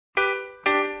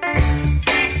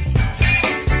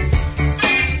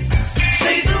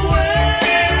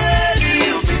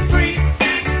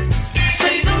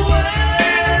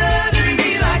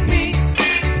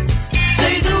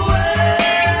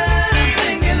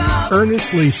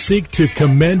earnestly seek to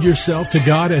commend yourself to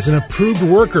God as an approved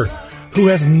worker who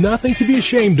has nothing to be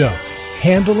ashamed of,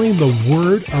 handling the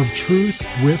word of truth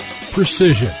with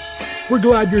precision. We're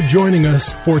glad you're joining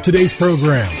us for today's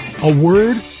program, A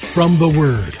Word from the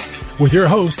Word, with your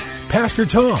host, Pastor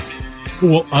Tom, who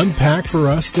will unpack for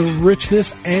us the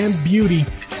richness and beauty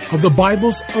of the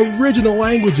Bible's original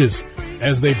languages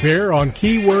as they bear on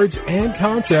key words and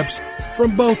concepts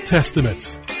from both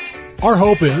Testaments. Our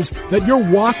hope is that your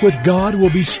walk with God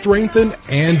will be strengthened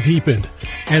and deepened,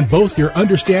 and both your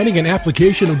understanding and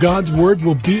application of God's Word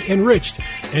will be enriched,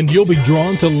 and you'll be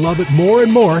drawn to love it more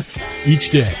and more each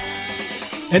day.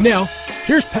 And now,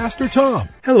 here's Pastor Tom.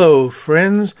 Hello,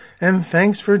 friends, and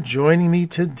thanks for joining me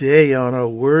today on A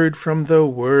Word from the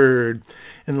Word.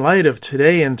 In light of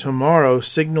today and tomorrow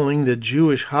signaling the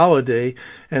Jewish holiday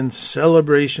and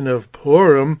celebration of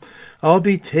Purim, I'll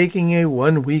be taking a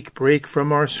 1-week break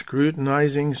from our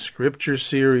Scrutinizing Scripture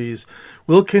series.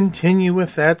 We'll continue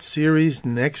with that series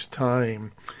next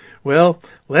time. Well,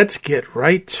 let's get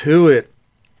right to it.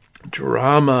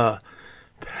 Drama,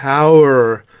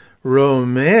 power,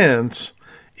 romance,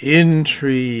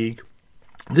 intrigue.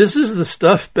 This is the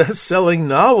stuff best-selling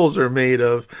novels are made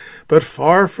of, but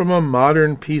far from a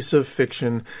modern piece of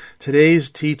fiction. Today's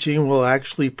teaching will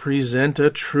actually present a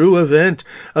true event,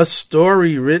 a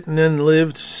story written and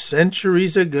lived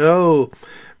centuries ago.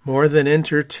 More than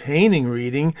entertaining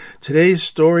reading, today's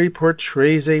story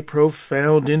portrays a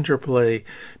profound interplay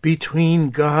between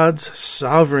God's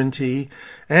sovereignty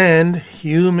and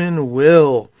human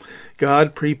will.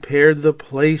 God prepared the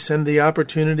place and the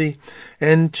opportunity,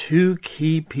 and two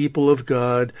key people of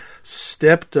God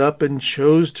stepped up and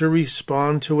chose to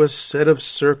respond to a set of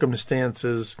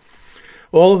circumstances.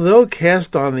 Although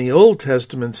cast on the Old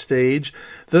Testament stage,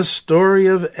 the story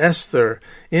of Esther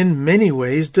in many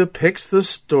ways depicts the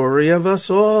story of us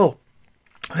all.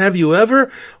 Have you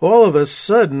ever, all of a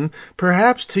sudden,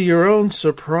 perhaps to your own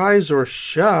surprise or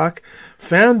shock,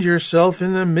 found yourself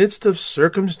in the midst of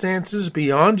circumstances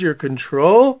beyond your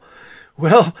control?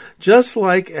 Well, just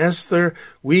like Esther,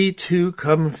 we too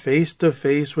come face to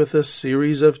face with a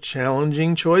series of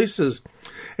challenging choices.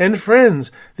 And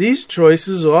friends, these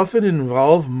choices often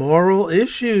involve moral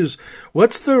issues.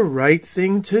 What's the right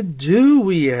thing to do,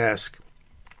 we ask?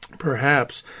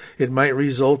 Perhaps it might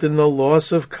result in the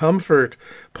loss of comfort,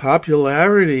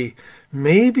 popularity,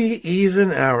 maybe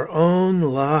even our own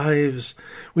lives.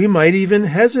 We might even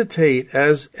hesitate,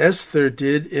 as Esther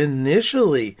did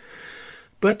initially.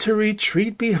 But to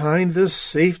retreat behind the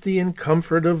safety and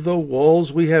comfort of the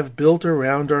walls we have built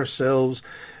around ourselves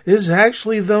is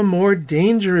actually the more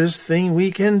dangerous thing we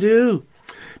can do,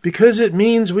 because it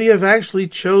means we have actually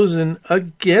chosen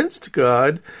against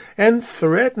God and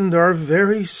threatened our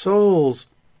very souls.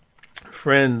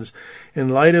 Friends, in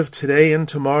light of today and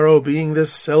tomorrow being the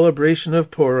celebration of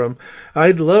Purim,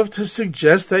 I'd love to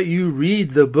suggest that you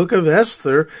read the book of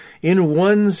Esther in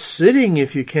one sitting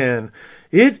if you can.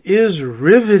 It is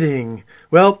riveting.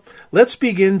 Well, let's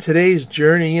begin today's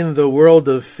journey in the world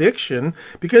of fiction,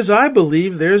 because I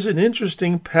believe there's an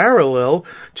interesting parallel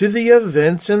to the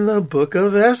events in the book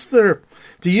of Esther.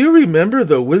 Do you remember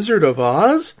the Wizard of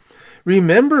Oz?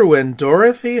 Remember when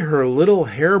Dorothy, her little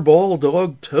hairball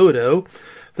dog Toto,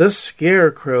 the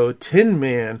Scarecrow, Tin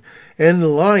Man,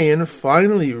 and Lion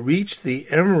finally reached the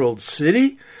Emerald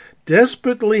City,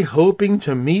 desperately hoping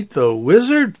to meet the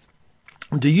wizard?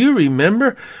 Do you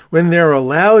remember when they're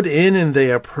allowed in and they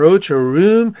approach a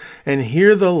room and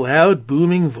hear the loud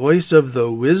booming voice of the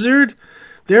wizard?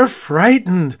 They're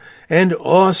frightened and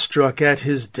awestruck at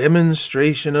his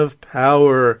demonstration of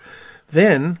power.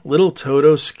 Then little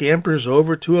Toto scampers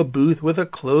over to a booth with a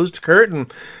closed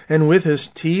curtain and with his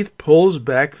teeth pulls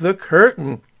back the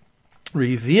curtain,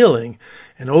 revealing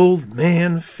an old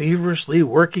man feverishly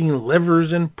working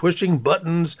levers and pushing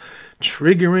buttons,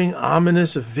 triggering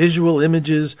ominous visual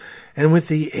images, and with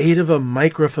the aid of a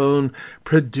microphone,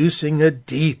 producing a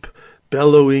deep,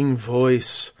 bellowing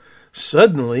voice.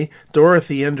 Suddenly,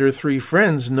 Dorothy and her three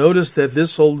friends notice that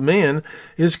this old man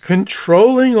is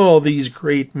controlling all these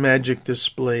great magic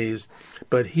displays,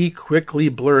 but he quickly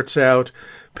blurts out,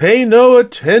 "Pay no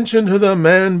attention to the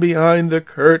man behind the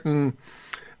curtain."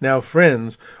 Now,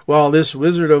 friends, while this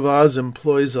Wizard of Oz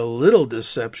employs a little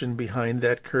deception behind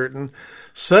that curtain,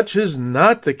 such is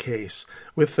not the case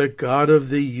with the God of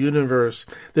the universe,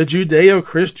 the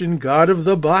Judeo-Christian God of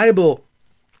the Bible.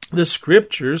 The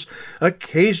Scriptures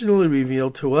occasionally reveal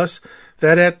to us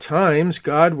that at times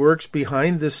God works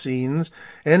behind the scenes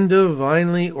and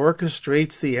divinely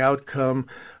orchestrates the outcome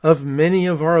of many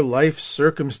of our life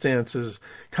circumstances,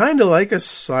 kind of like a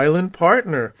silent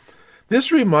partner. This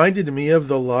reminded me of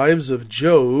the lives of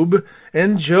Job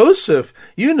and Joseph.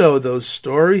 You know those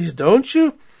stories, don't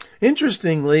you?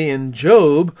 Interestingly, in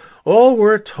Job, all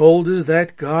we're told is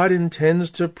that God intends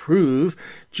to prove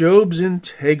Job's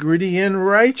integrity and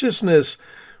righteousness.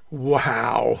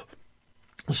 Wow!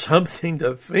 Something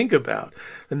to think about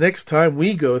the next time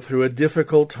we go through a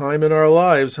difficult time in our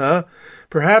lives, huh?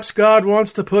 Perhaps God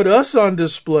wants to put us on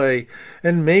display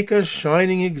and make a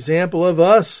shining example of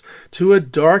us to a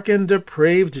dark and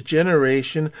depraved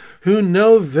generation who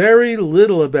know very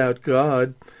little about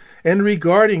God. And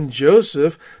regarding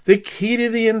Joseph, the key to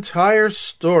the entire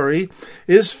story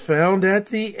is found at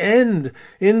the end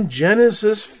in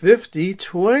Genesis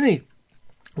 50:20,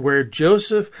 where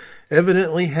Joseph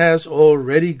evidently has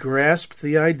already grasped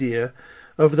the idea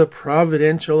of the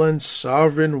providential and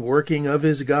sovereign working of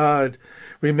his God.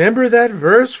 Remember that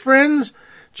verse, friends?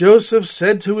 Joseph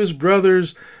said to his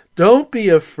brothers, "Don't be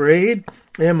afraid.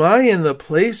 Am I in the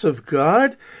place of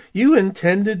God? You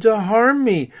intended to harm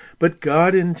me, but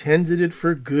God intended it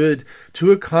for good,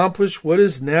 to accomplish what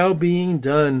is now being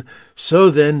done. So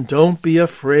then, don't be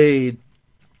afraid."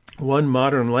 One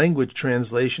modern language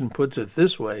translation puts it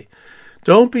this way: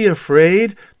 "Don't be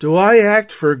afraid. Do I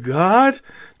act for God?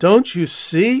 Don't you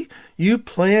see? You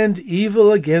planned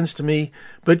evil against me,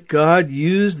 but God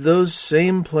used those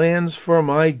same plans for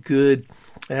my good.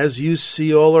 As you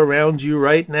see all around you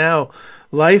right now,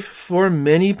 life for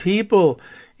many people.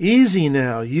 Easy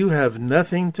now. You have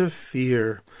nothing to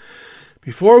fear."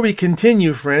 Before we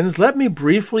continue, friends, let me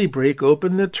briefly break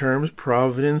open the terms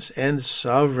providence and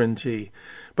sovereignty.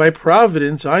 By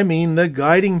providence, I mean the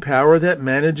guiding power that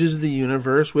manages the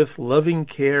universe with loving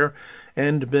care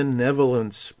and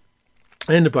benevolence.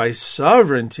 And by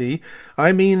sovereignty,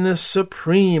 I mean the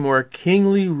supreme or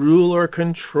kingly rule or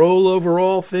control over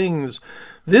all things.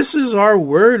 This is our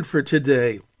word for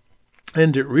today,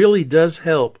 and it really does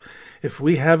help if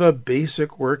we have a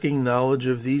basic working knowledge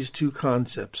of these two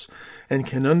concepts and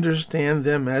can understand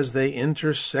them as they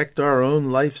intersect our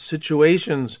own life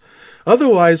situations.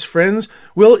 Otherwise, friends,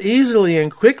 we'll easily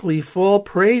and quickly fall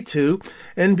prey to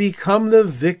and become the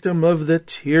victim of the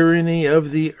tyranny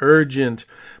of the urgent.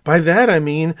 By that I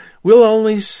mean we'll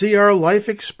only see our life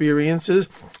experiences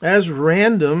as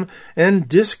random and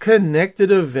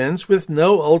disconnected events with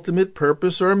no ultimate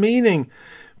purpose or meaning.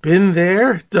 Been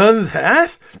there? Done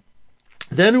that?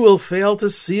 Then we'll fail to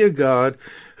see a God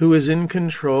who is in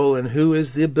control and who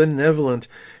is the benevolent,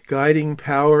 guiding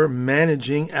power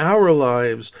managing our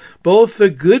lives, both the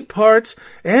good parts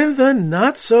and the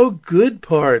not-so-good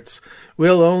parts.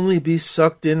 We'll only be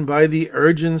sucked in by the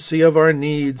urgency of our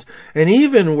needs and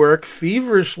even work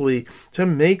feverishly to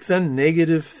make the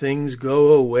negative things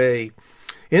go away.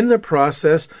 In the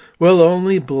process, we'll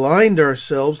only blind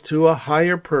ourselves to a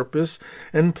higher purpose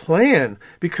and plan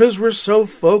because we're so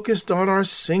focused on our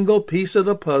single piece of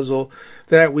the puzzle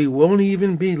that we won't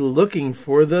even be looking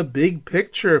for the big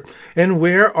picture and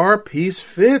where our piece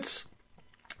fits.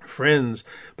 Friends,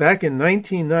 back in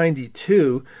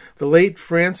 1992, the late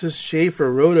Francis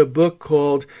Schaeffer wrote a book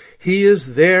called "He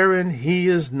is There and He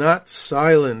is Not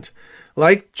Silent."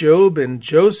 Like Job and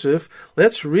Joseph,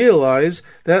 let's realize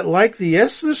that like the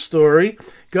Esther story,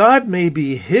 God may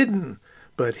be hidden,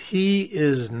 but He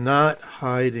is not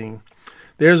hiding.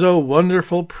 There's a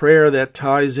wonderful prayer that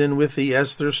ties in with the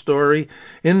Esther story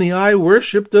in the I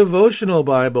Worship devotional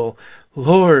Bible.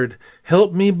 Lord,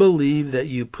 help me believe that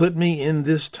you put me in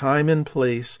this time and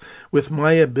place with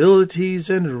my abilities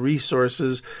and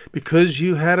resources because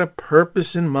you had a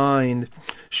purpose in mind.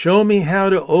 Show me how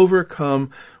to overcome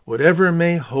whatever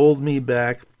may hold me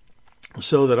back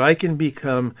so that I can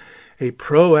become a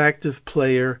proactive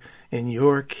player in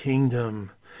your kingdom.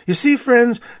 You see,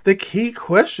 friends, the key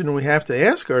question we have to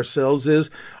ask ourselves is,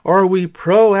 are we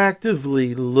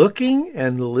proactively looking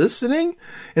and listening?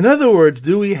 In other words,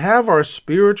 do we have our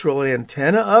spiritual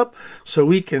antenna up so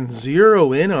we can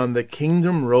zero in on the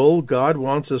kingdom role God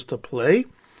wants us to play?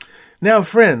 Now,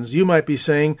 friends, you might be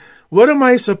saying, what am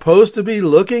I supposed to be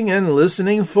looking and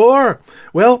listening for?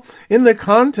 Well, in the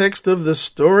context of the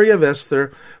story of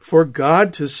Esther, for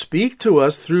God to speak to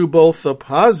us through both the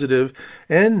positive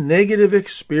and negative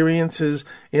experiences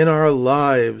in our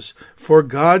lives, for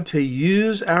God to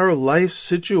use our life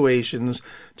situations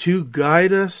to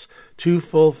guide us to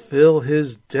fulfill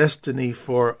His destiny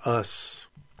for us.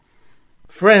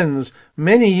 Friends,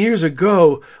 many years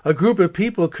ago, a group of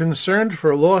people concerned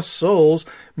for lost souls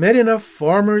met in a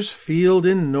farmer's field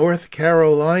in North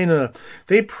Carolina.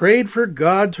 They prayed for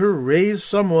God to raise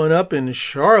someone up in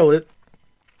Charlotte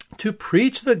to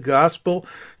preach the gospel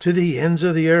to the ends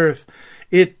of the earth.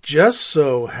 It just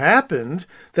so happened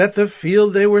that the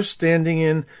field they were standing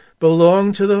in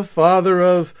belonged to the father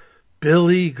of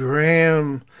Billy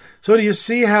Graham. So do you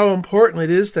see how important it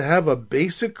is to have a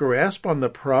basic grasp on the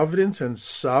providence and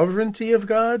sovereignty of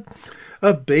God?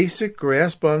 A basic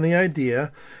grasp on the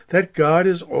idea that God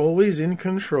is always in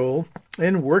control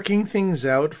and working things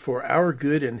out for our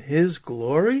good and His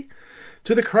glory?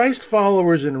 To the Christ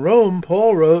followers in Rome,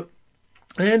 Paul wrote,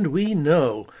 "And we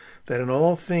know that in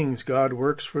all things God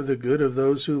works for the good of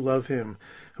those who love Him,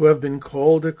 who have been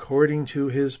called according to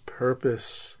His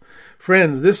purpose."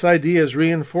 Friends, this idea is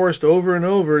reinforced over and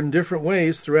over in different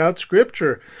ways throughout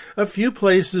Scripture, a few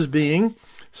places being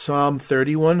Psalm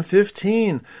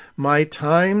 31:15, "My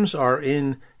times are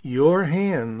in your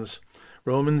hands."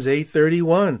 Romans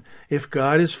 8:31, "If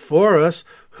God is for us,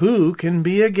 who can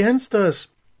be against us?"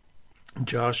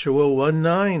 Joshua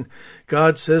 1:9,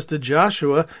 God says to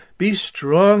Joshua, "Be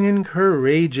strong and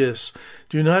courageous.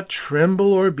 Do not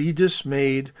tremble or be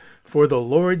dismayed, for the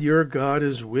Lord your God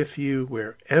is with you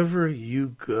wherever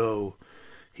you go."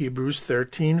 Hebrews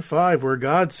 13:5, where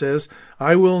God says,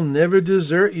 "I will never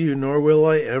desert you, nor will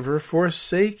I ever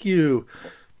forsake you."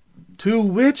 To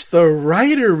which the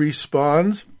writer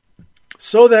responds,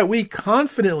 "So that we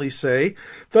confidently say,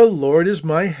 'The Lord is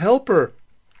my helper.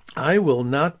 I will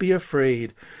not be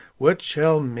afraid. What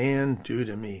shall man do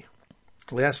to me?'"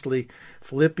 Lastly,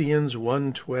 Philippians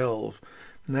 1:12.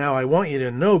 "Now I want you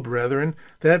to know, brethren,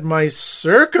 that my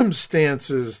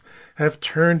circumstances have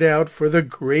turned out for the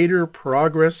greater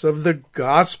progress of the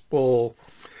gospel."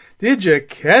 Did you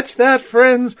catch that,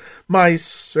 friends? My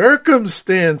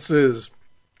circumstances.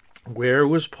 Where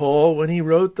was Paul when he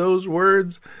wrote those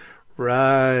words?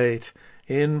 Right,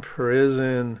 in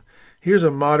prison. Here's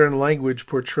a modern language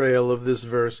portrayal of this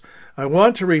verse. "I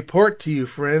want to report to you,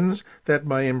 friends, that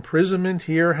my imprisonment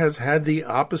here has had the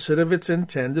opposite of its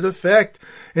intended effect.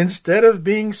 Instead of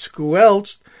being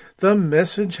squelched, the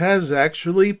message has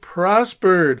actually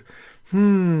prospered."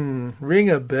 Ring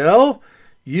a bell?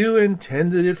 You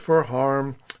intended it for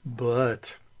harm,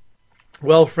 but...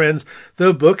 Well, friends,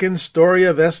 the book and story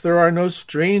of Esther are no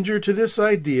stranger to this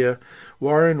idea.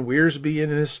 Warren Wiersbe, in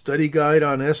his study guide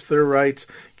on Esther, writes,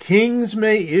 "Kings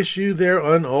may issue their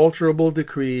unalterable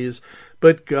decrees,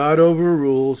 but God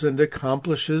overrules and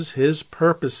accomplishes His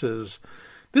purposes."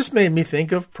 This made me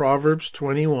think of Proverbs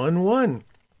 21:1.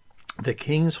 "The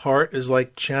king's heart is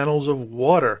like channels of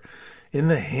water in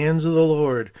the hands of the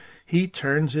Lord. He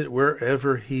turns it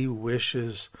wherever He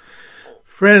wishes."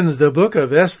 Friends, the book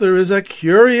of Esther is a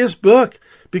curious book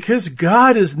because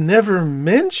God is never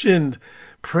mentioned.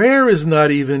 Prayer is not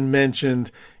even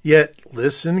mentioned. Yet,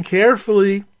 listen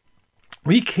carefully.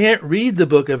 We can't read the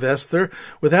book of Esther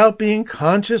without being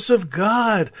conscious of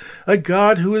God, a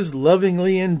God who is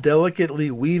lovingly and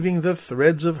delicately weaving the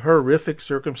threads of horrific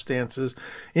circumstances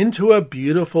into a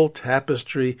beautiful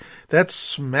tapestry that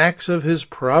smacks of His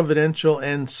providential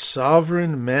and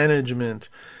sovereign management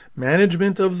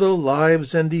of the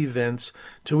lives and events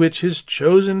to which His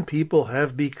chosen people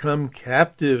have become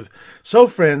captive. So,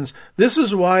 friends, this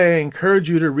is why I encourage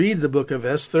you to read the book of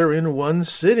Esther in one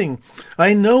sitting.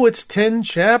 I know it's 10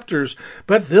 chapters,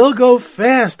 but they'll go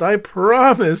fast, I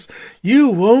promise. You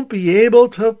won't be able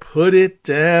to put it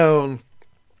down.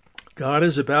 God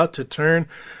is about to turn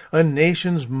a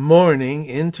nation's mourning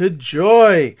into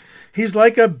joy. He's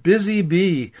like a busy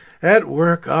bee at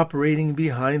work operating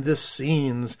behind the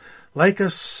scenes, like a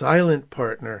silent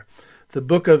partner. The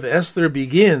book of Esther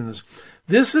begins.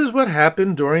 This is what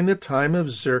happened during the time of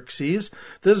Xerxes,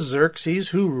 the Xerxes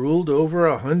who ruled over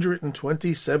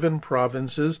 127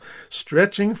 provinces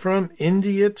stretching from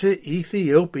India to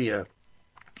Ethiopia.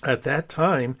 At that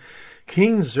time,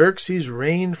 King Xerxes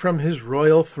reigned from his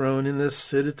royal throne in the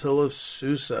citadel of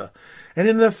Susa. And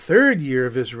in the 3rd year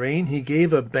of his reign, he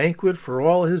gave a banquet for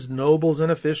all his nobles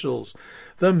and officials,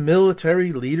 the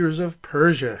military leaders of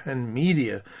Persia and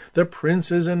Media, the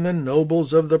princes and the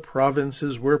nobles of the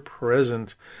provinces were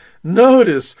present.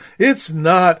 Notice, it's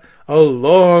not a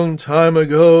long time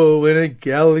ago in a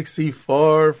galaxy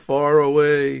far, far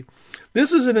away.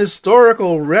 This is an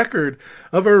historical record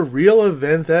of a real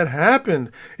event that happened.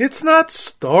 It's not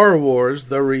Star Wars,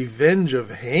 The Revenge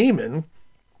of Haman.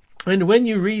 And when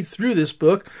you read through this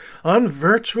book, on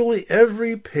virtually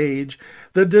every page,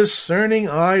 the discerning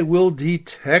eye will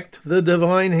detect the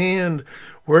divine hand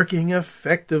working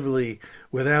effectively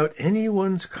without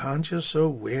anyone's conscious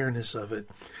awareness of it.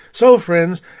 So,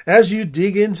 friends, as you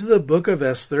dig into the book of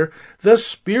Esther, the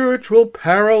spiritual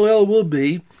parallel will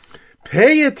be,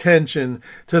 pay attention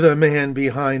to the man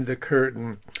behind the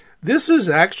curtain. This is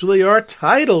actually our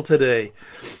title today.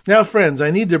 Now, friends,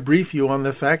 I need to brief you on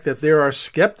the fact that there are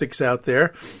skeptics out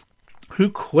there who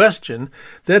question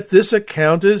that this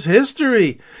account is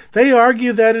history. They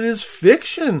argue that it is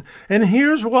fiction, and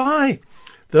here's why.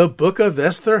 The book of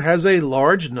Esther has a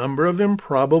large number of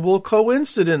improbable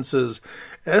coincidences.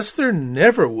 Esther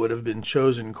never would have been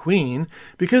chosen queen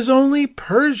because only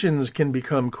Persians can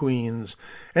become queens,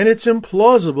 and it's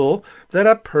implausible that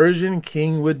a Persian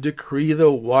king would decree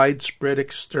the widespread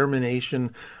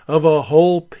extermination of a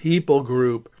whole people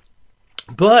group.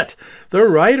 But the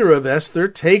writer of Esther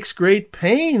takes great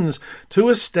pains to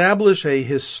establish a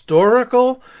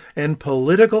historical and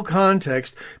political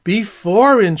context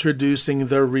before introducing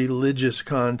the religious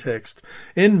context.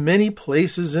 In many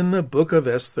places in the book of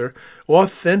Esther,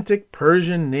 authentic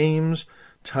Persian names,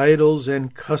 titles,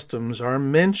 and customs are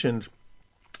mentioned.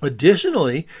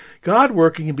 Additionally, God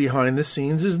working behind the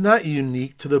scenes is not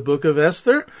unique to the book of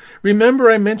Esther.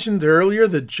 Remember I mentioned earlier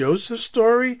the Joseph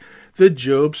story, the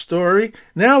Job story?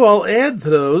 Now I'll add to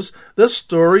those the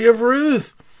story of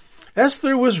Ruth.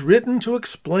 Esther was written to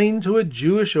explain to a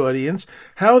Jewish audience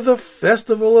how the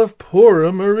festival of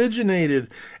Purim originated,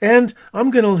 and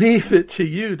I'm going to leave it to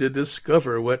you to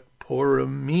discover what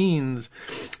Purim means.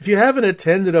 If you haven't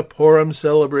attended a Purim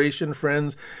celebration,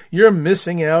 friends, you're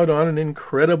missing out on an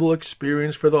incredible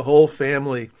experience for the whole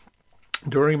family.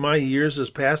 During my years as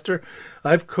pastor,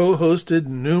 I've co-hosted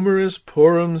numerous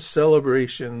Purim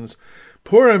celebrations.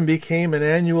 Purim became an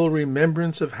annual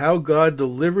remembrance of how God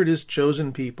delivered his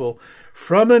chosen people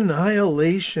from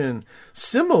annihilation,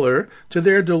 similar to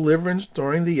their deliverance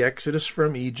during the Exodus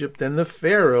from Egypt and the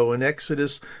Pharaoh in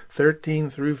Exodus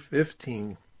 13 through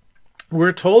 15.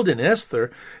 We're told in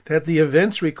Esther that the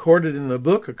events recorded in the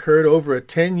book occurred over a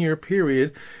 10-year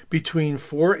period between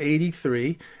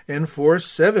 483 and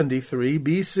 473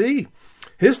 BC.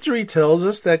 History tells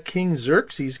us that King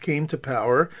Xerxes came to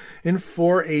power in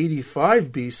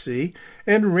 485 BC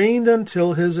and reigned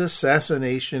until his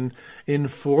assassination in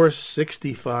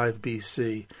 465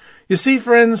 BC. You see,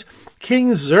 friends,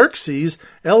 King Xerxes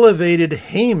elevated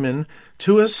Haman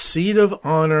to a seat of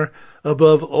honor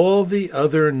above all the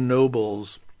other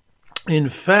nobles. In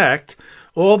fact,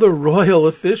 all the royal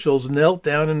officials knelt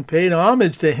down and paid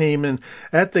homage to Haman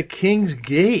at the king's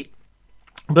gate.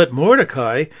 But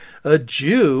Mordecai, a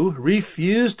Jew,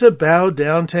 refused to bow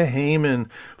down to Haman.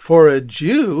 For a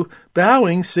Jew,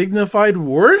 bowing signified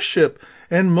worship,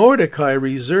 and Mordecai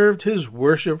reserved his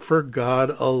worship for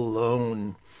God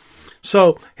alone.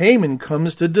 So Haman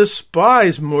comes to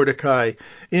despise Mordecai.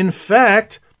 In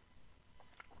fact,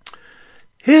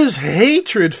 his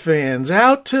hatred fans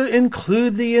out to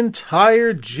include the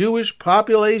entire Jewish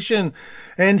population,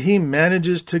 and he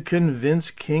manages to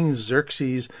convince King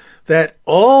Xerxes that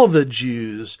all the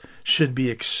Jews should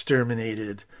be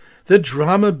exterminated. The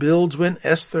drama builds when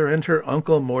Esther and her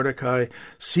uncle Mordecai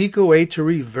seek a way to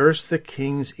reverse the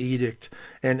king's edict,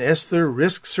 and Esther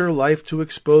risks her life to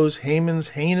expose Haman's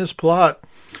heinous plot.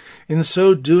 In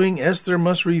so doing, Esther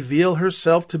must reveal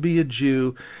herself to be a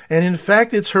Jew, and in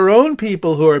fact it's her own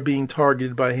people who are being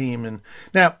targeted by Haman.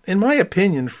 Now, in my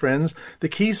opinion, friends, the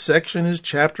key section is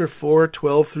chapter 4,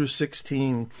 12 through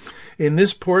 16. In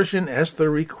this portion, Esther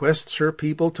requests her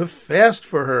people to fast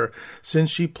for her, since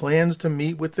she plans to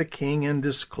meet with the king and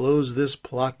disclose this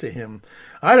plot to him.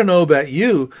 I don't know about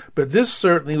you, but this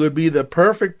certainly would be the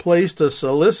perfect place to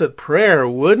solicit prayer,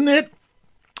 wouldn't it?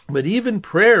 But even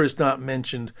prayer is not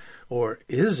mentioned, or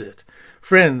is it?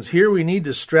 Friends, here we need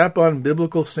to strap on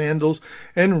biblical sandals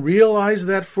and realize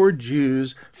that for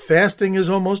Jews, fasting is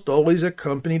almost always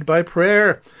accompanied by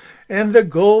prayer. And the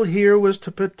goal here was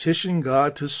to petition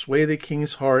God to sway the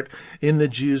king's heart in the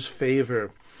Jews'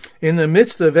 favor. In the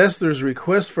midst of Esther's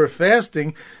request for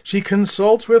fasting, she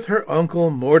consults with her uncle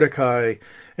Mordecai,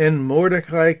 and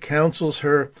Mordecai counsels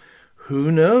her, "Who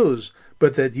knows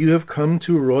but that you have come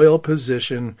to royal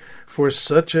position for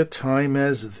such a time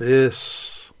as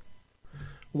this?"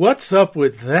 What's up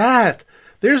with that?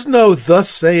 There's no "thus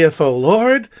saith the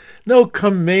Lord," no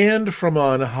command from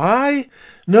on high.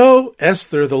 No,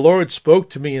 Esther, the Lord spoke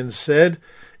to me and said,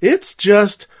 it's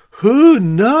just, who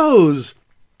knows?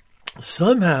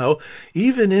 Somehow,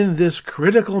 even in this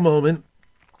critical moment,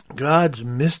 God's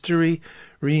mystery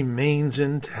remains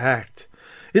intact.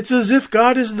 It's as if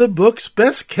God is the book's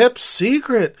best-kept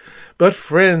secret. But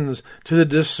friends, to the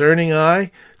discerning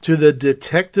eye, to the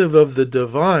detective of the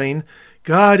divine,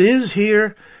 God is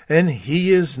here, and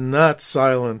he is not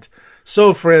silent.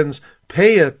 So, friends,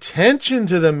 pay attention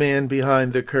to the man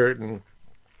behind the curtain.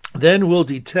 Then we'll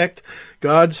detect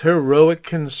God's heroic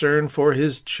concern for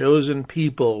his chosen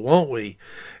people, won't we?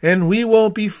 And we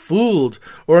won't be fooled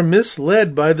or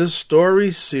misled by the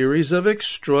story series of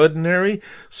extraordinary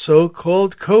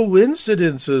so-called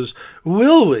coincidences,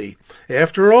 will we?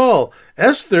 After all,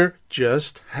 Esther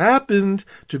just happened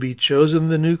to be chosen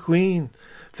the new queen.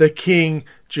 The king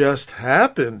just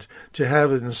happened to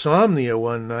have insomnia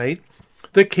one night.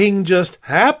 The king just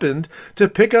happened to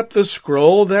pick up the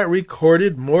scroll that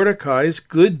recorded Mordecai's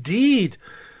good deed.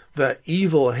 The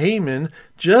evil Haman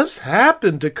just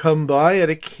happened to come by at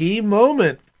a key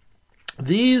moment.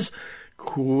 These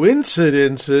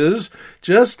coincidences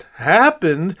just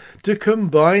happened to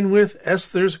combine with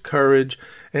Esther's courage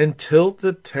and tilt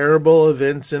the terrible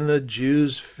events in the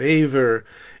Jews' favor.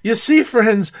 You see,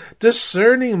 friends,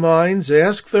 discerning minds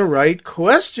ask the right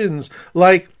questions,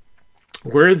 like,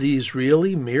 were these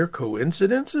really mere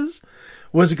coincidences?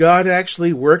 Was God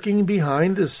actually working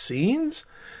behind the scenes?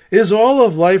 Is all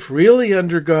of life really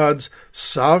under God's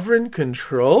sovereign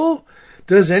control?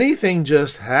 Does anything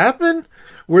just happen?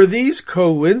 Were these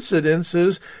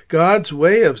coincidences God's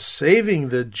way of saving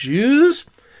the Jews?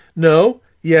 No,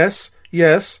 yes,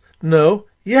 yes, no,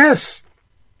 yes.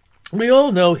 We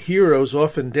all know heroes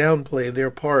often downplay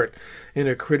their part in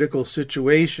a critical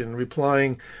situation,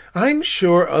 replying, "I'm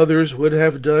sure others would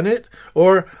have done it,"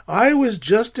 or "I was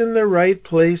just in the right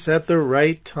place at the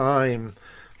right time."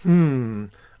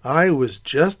 I was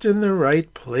just in the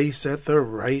right place at the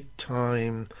right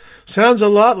time. Sounds a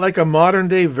lot like a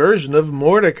modern-day version of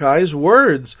Mordecai's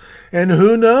words. And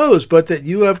who knows but that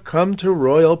you have come to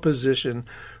royal position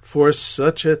for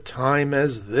such a time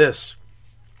as this.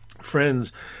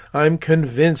 Friends, I'm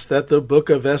convinced that the book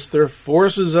of Esther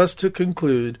forces us to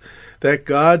conclude that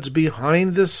God's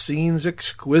behind-the-scenes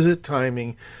exquisite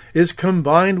timing is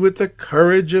combined with the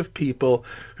courage of people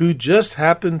who just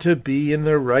happened to be in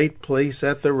the right place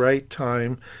at the right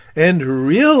time and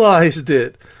realized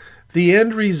it. The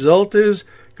end result is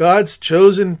God's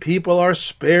chosen people are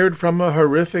spared from a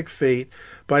horrific fate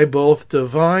by both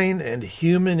divine and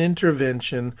human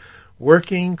intervention,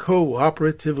 working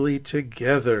cooperatively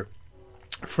together.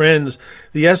 Friends,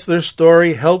 the Esther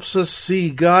story helps us see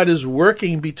God is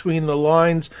working between the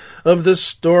lines of the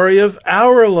story of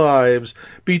our lives,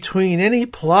 between any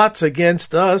plots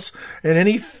against us and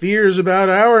any fears about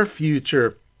our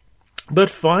future.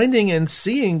 But finding and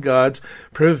seeing God's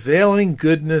prevailing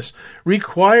goodness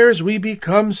requires we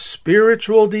become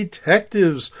spiritual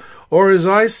detectives, or as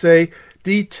I say,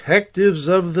 detectives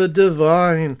of the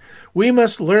divine. We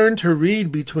must learn to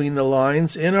read between the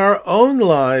lines in our own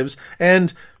lives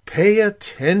and pay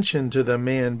attention to the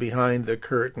man behind the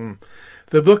curtain.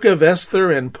 The book of Esther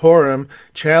and Purim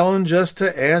challenge us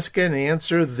to ask and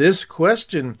answer this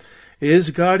question: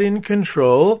 is God in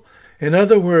control? In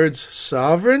other words,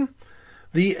 sovereign?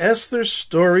 The Esther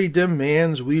story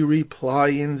demands we reply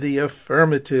in the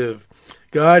affirmative.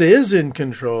 God is in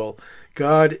control.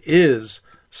 God is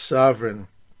sovereign.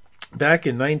 Back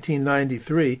in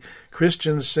 1993,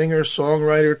 Christian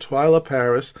singer-songwriter Twyla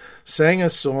Paris sang a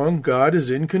song, God is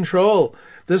in Control.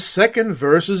 The second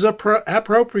verse is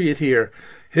appropriate here.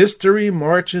 History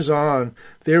marches on.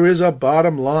 There is a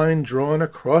bottom line drawn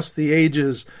across the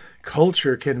ages.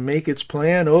 Culture can make its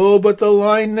plan, but the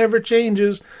line never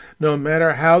changes. No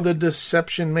matter how the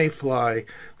deception may fly,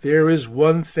 there is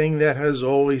one thing that has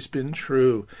always been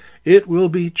true. It will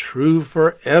be true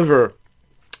forever.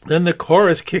 Then the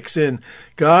chorus kicks in.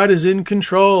 God is in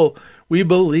control. We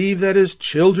believe that his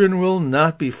children will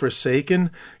not be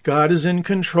forsaken. God is in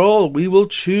control. We will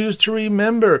choose to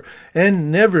remember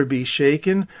and never be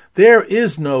shaken. There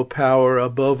is no power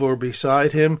above or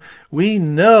beside him. We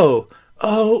know,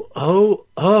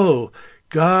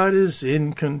 God is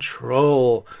in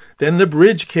control. Then the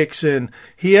bridge kicks in.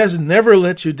 He has never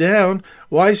let you down.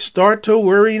 Why start to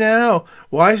worry now?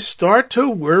 Why start to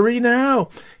worry now?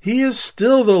 He is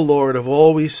still the Lord of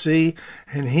all we see,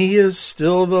 and he is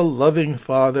still the loving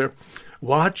Father,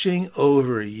 watching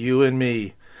over you and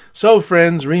me. So,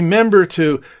 friends, remember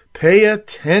to pay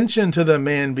attention to the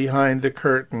man behind the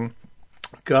curtain.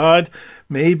 God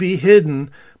may be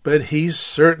hidden, but he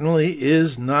certainly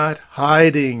is not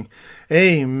hiding.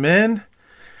 Amen.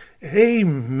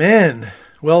 Amen.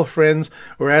 Well, friends,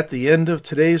 we're at the end of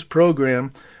today's program.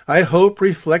 I hope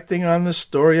reflecting on the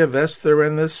story of Esther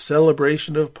and the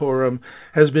celebration of Purim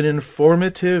has been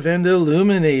informative and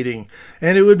illuminating,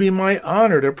 and it would be my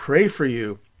honor to pray for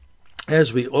you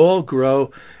as we all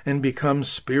grow and become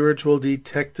spiritual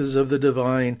detectives of the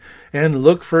divine and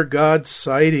look for God's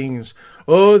sightings.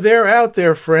 They're out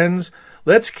there, friends.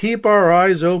 let's keep our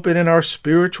eyes open and our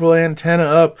spiritual antenna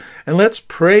up, and let's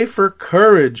pray for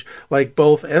courage like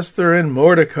both Esther and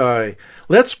Mordecai.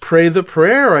 Let's pray the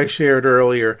prayer I shared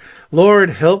earlier.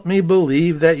 Lord, help me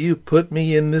believe that you put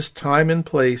me in this time and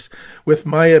place with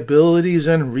my abilities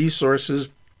and resources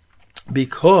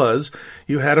because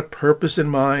you had a purpose in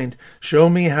mind. Show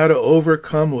me how to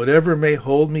overcome whatever may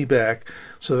hold me back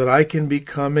so that I can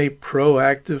become a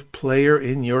proactive player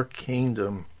in your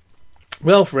kingdom.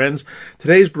 Well, friends,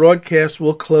 today's broadcast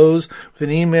will close with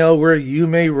an email where you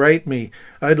may write me.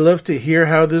 I'd love to hear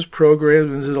how this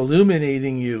program is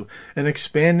illuminating you and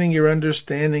expanding your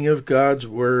understanding of God's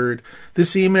Word.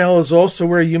 This email is also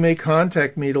where you may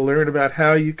contact me to learn about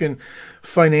how you can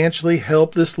financially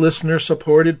help this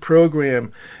listener-supported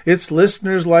program. It's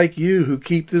listeners like you who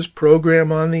keep this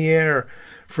program on the air.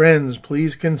 Friends,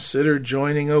 please consider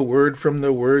joining a Word from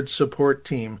the Word support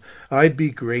team. I'd be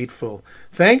grateful.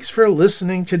 Thanks for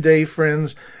listening today,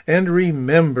 friends, and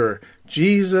remember,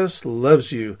 Jesus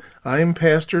loves you. I'm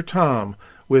Pastor Tom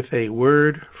with a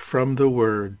Word from the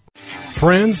Word.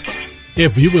 Friends,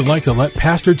 if you would like to let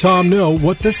Pastor Tom know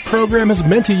what this program has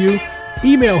meant to you,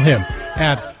 email him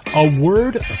at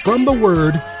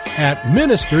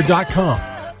awordfromtheword@minister.com.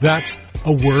 That's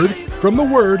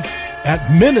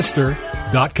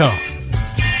awordfromtheword@minister.com.